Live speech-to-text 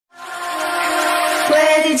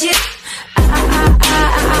legit.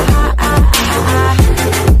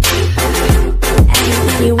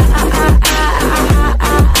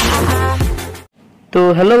 তো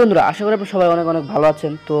hello বন্ধুরা, আশা করি আপনারা সবাই অনেক অনেক ভালো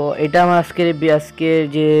আছেন। তো এটা আমার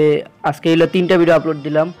আজকে হলো 3টা ভিডিও আপলোড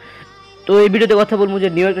দিলাম। তো এই ভিডিওতে কথা বলবো যে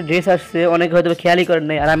নিউ একটা ড্রেস আসছে, অনেকে হয়তো খেয়ালই করেন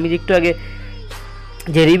নাই। আর আমি একটু আগে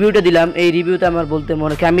যে রিভিউটা দিলাম, এই রিভিউতে আমার বলতে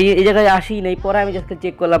মনে হয় আমি এই জায়গায় আসি নাই, পরে আমি জাস্ট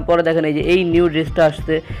চেক করলাম, পরে দেখেন এই যে এই নিউ ড্রেসটা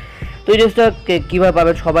আসছে। তো এই ড্রেসটা কীভাবে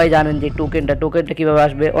পাবেন সবাই জানেন যে টোকেনটা কীভাবে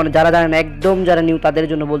আসবে, যারা জানেন একদম যারা নিউ তাদের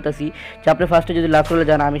জন্য বলতেছি যে আপনি ফার্স্টে যদি লাভ করলে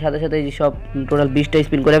যান, আমি সাথে সাথে এই সব টোটাল 20টা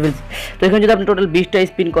স্পিন করে ফেলছি। তো এখানে যদি আপনি টোটাল 20টা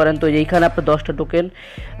স্পিন করেন, তো এইখানে আপনার 10টা টোকেন,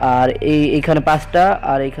 আর এইখানে 5টা,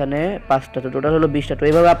 আর এইখানে 5টা, তো টোটাল হলো 20টা। তো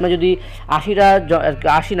এইভাবে আপনি যদি 80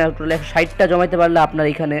 না টোটাল 160টা জমাইতে পারলে আপনার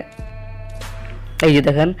এইখানে এই যে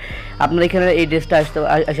দেখেন আপনার এখানে এই ড্রেসটা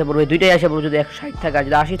আসা পড়বে, দুইটাই আসা পড়বে যদি 160 থাকে। আর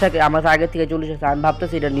যদি 80 থাকে, আমার আগের থেকে 40 আসছে, আমি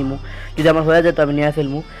ভাবতেছি এটা নিমু, যদি আমার হয়ে যায় তো আমি নিয়ে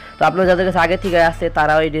ফেলবো। তো আপনারা যাদের কাছে আগের থেকে আসছে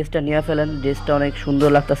তারাও এই ড্রেসটা নিয়ে ফেলেন, ড্রেসটা অনেক সুন্দর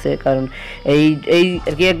লাগতেছে। কারণ এই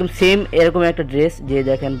আর কি একদম সেম এরকম একটা ড্রেস, যে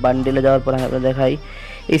দেখেন বান্ডেলে যাওয়ার পর আপনারা দেখাই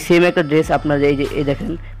এই সেম একটা ড্রেস আপনার এই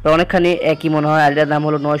দেখেন অনেকখানি একই মনে হয়। আর এটার নাম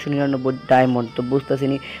হলো 999 ডায়মন্ড। তো বুঝতেছি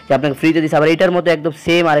যে আপনাকে ফ্রিতে দিচ্ছে। আবার এটার মতো একদম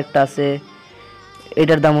সেম আরেকটা আছে,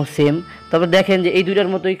 এটার দামও সেম। তবে দেখেন যে এই দুইটার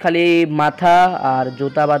মতোই, খালি মাথা আর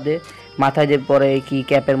জুতা বাদে, মাথায় যে পরে কি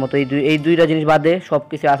ক্যাপের মতো এই দুইটা জিনিস বাদে সব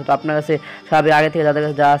কিছু আছে। তো আপনার কাছে স্বাভাবিক আগে থেকে যাদের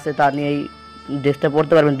কাছে যা আছে তা নিয়ে এই ড্রেসটা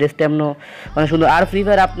পরতে পারবেন। ড্রেসটা এমন অনেক সুন্দর। আর ফ্রি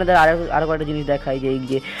ফায়ার আপনাদের আরও কয়েকটা জিনিস দেখাই,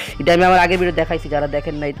 যে এটা আমি আমার আগের ভিডিও দেখাইছি, যারা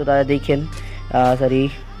দেখেন নাই তো তারা দেখেন।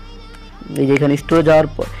 এই যে এখানে স্টোরে যাওয়ার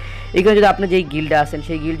পর এখানে যদি আপনি যেই গিল্ডে আসেন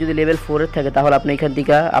সেই গিল্ড যদি লেভেল 4-এর থাকে, তাহলে আপনি এখান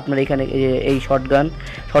থেকে আপনার এখানে এই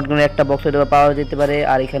শটগানের একটা বক্স হয়তো পাওয়া যেতে পারে।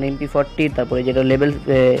 আর এখানে MP40, তারপরে যেটা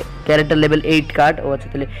ক্যারেক্টার লেভেল 8 কার্ড। ও আচ্ছা,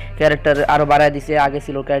 তাহলে ক্যারেক্টার আরও বাড়ায় দিছে, আগে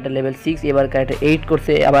ছিল ক্যারেক্টার লেভেল 6, এবার ক্যারেক্টার 8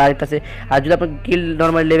 করছে। আবার আরেকটা আছে, আর যদি আপনার গিল্ড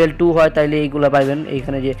নর্মাল লেভেল 2 হয় তাহলে এইগুলো পাবেন।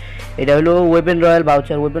 এইখানে যে এটা হলো ওয়েপেন রয়্যাল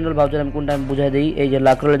ভাউচার, আমি কোনটা আমি বুঝাই দিই। এই যে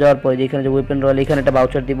লাখ রয়্যালে যাওয়ার পরে যে এখানে যে ওয়েপেন রয়্যাল, এখানে একটা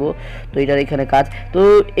ভাউচার দিব। তো এটার এখানে কাজ, তো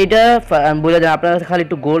এটা আমি বোঝা যায় আপনার কাছে খালি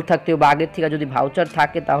একটু গোল্ড থাকতে হবে, বা আগের থেকে যদি ভাউচার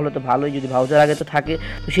থাকে তাহলে তো ভালোই। যদি ভাউচার আগে তো থাকে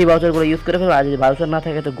তো সেই ভাউচারগুলো ইউজ করে ফেলবে, আর যদি ভাউচার না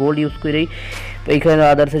থাকে তো গোল্ড ইউজ করেই এইখানে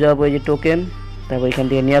আদার্সে যাওয়ার পরে যে টোকেন, তারপর এখান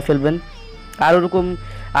থেকে নিয়ে ফেলবেন। আর ওরকম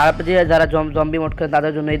আর আপনি যে যারা জম্বি মোড করেন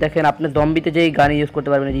তাদের জন্য এই দেখেন আপনি জম্বিতে যেই গান ইউজ করতে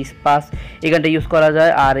পারবেন, যে স্পাস এই গানটা ইউজ করা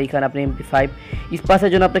যায়। আর এইখানে আপনি MP5 স্পাসের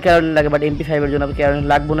জন্য আপনার ক্যারোলিন লাগে, বাট MP5 এর জন্য আপনার ক্যারোলিন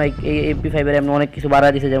লাগবে না। এই MP5 এর এমন অনেক কিছু বাড়া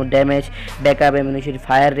দিচ্ছে, যেমন ড্যামেজ, ব্যাকআপ, এমনিশন,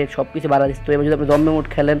 ফায়ার রেট সব কিছু বাড়া দিচ্ছে। তো এবার যদি আপনি জম্বি মোড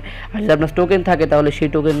খেলেন আর যদি আপনার টোকেন থাকে তাহলে সেই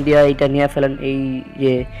টোকেন দিয়ে এইটা নিয়ে ফেলেন। এই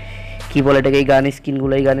যে কী বলে এটাকে, এই গান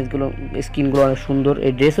স্কিনগুলো অনেক সুন্দর।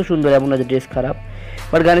 এই ড্রেসও সুন্দর, এমন না যে ড্রেস খারাপ,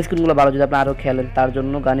 বাট গান স্কিনগুলো ভালো। যদি আপনি আরও খেলেন তার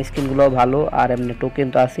জন্য গান স্কিনগুলোও ভালো, আর এমনি টোকেন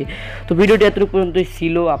তো আছে। তো ভিডিওটি এতটুকু পর্যন্তই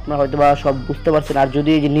ছিল, আপনারা হয়তো বা সব বুঝতে পারছেন। আর যদি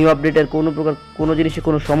এই যে নিউ আপডেটের কোনো জিনিসে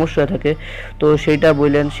কোনো সমস্যা থাকে তো সেইটা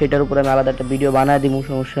বললেন, সেটার উপরে আমি আলাদা একটা ভিডিও বানায় দিব,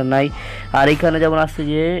 সমস্যা নাই। আর এইখানে যেমন আসছে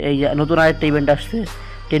যে এই যে নতুন আরেকটা ইভেন্ট আসছে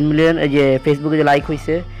 10 মিলিয়ন, এই যে ফেসবুকে যে লাইক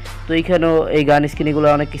হয়েছে, তো এইখানেও এই গান স্কিনগুলো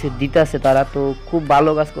অনেক কিছু দিতে আছে তারা। তো খুব ভালো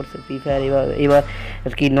কাজ করছে ফ্রি ফায়ার এবার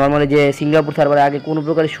আর কি। নর্মালি যে সিঙ্গাপুর সার্ভারে আগে কোনো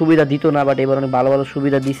প্রকারের সুবিধা দিত না, বাট এবার অনেক ভালো ভালো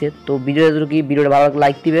সুবিধা দিছে। তো ভিডিওটা ভালো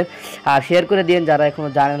লাইক দিবেন আর শেয়ার করে দিন, যারা এখনও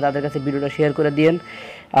জানেন তাদের কাছে ভিডিওটা শেয়ার করে দিন।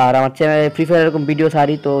 আর আমার চ্যানেলে ফ্রি ফায়ার এরকম ভিডিও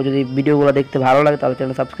ছাড়ি, তো যদি ভিডিওগুলো দেখতে ভালো লাগে তাহলে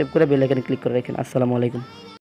চ্যানেল সাবস্ক্রাইব করে বেল আইকনে ক্লিক করে রাখেন। আসসালামু আলাইকুম।